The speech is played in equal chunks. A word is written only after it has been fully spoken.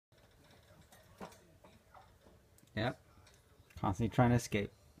Yep. Constantly trying to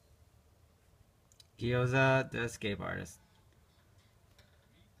escape. Gyoza, the escape artist.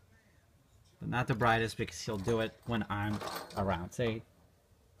 But not the brightest because he'll do it when I'm around. Say,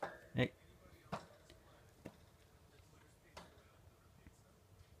 hey.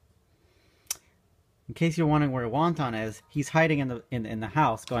 In case you're wondering where Wonton is, he's hiding in the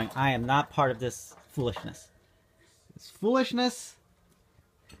house going, I am not part of this foolishness. This foolishness.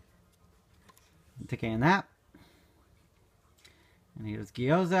 I'm taking a nap. And here's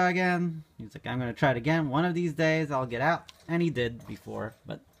Gyoza again. He's like, I'm going to try it again. One of these days I'll get out. And he did before,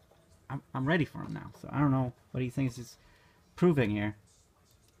 but I'm ready for him now. So I don't know what he thinks he's proving here.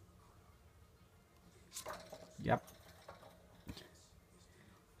 Yep.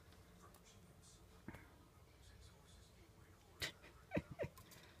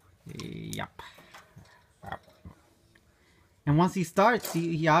 Yep. And once he starts,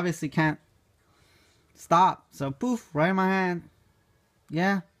 he obviously can't stop. So poof, right in my hand.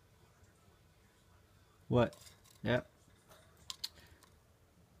 Yeah. What? Yep.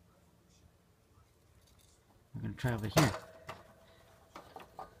 I'm gonna try over here.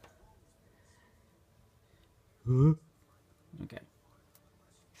 Huh? Okay.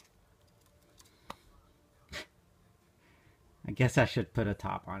 I guess I should put a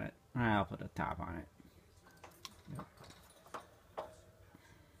top on it. I'll put a top on it. Yep.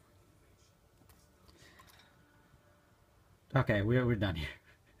 Okay, we're done here.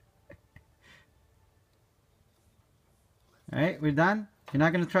 Alright, we're done? You're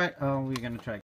not gonna try? Oh, we're gonna try.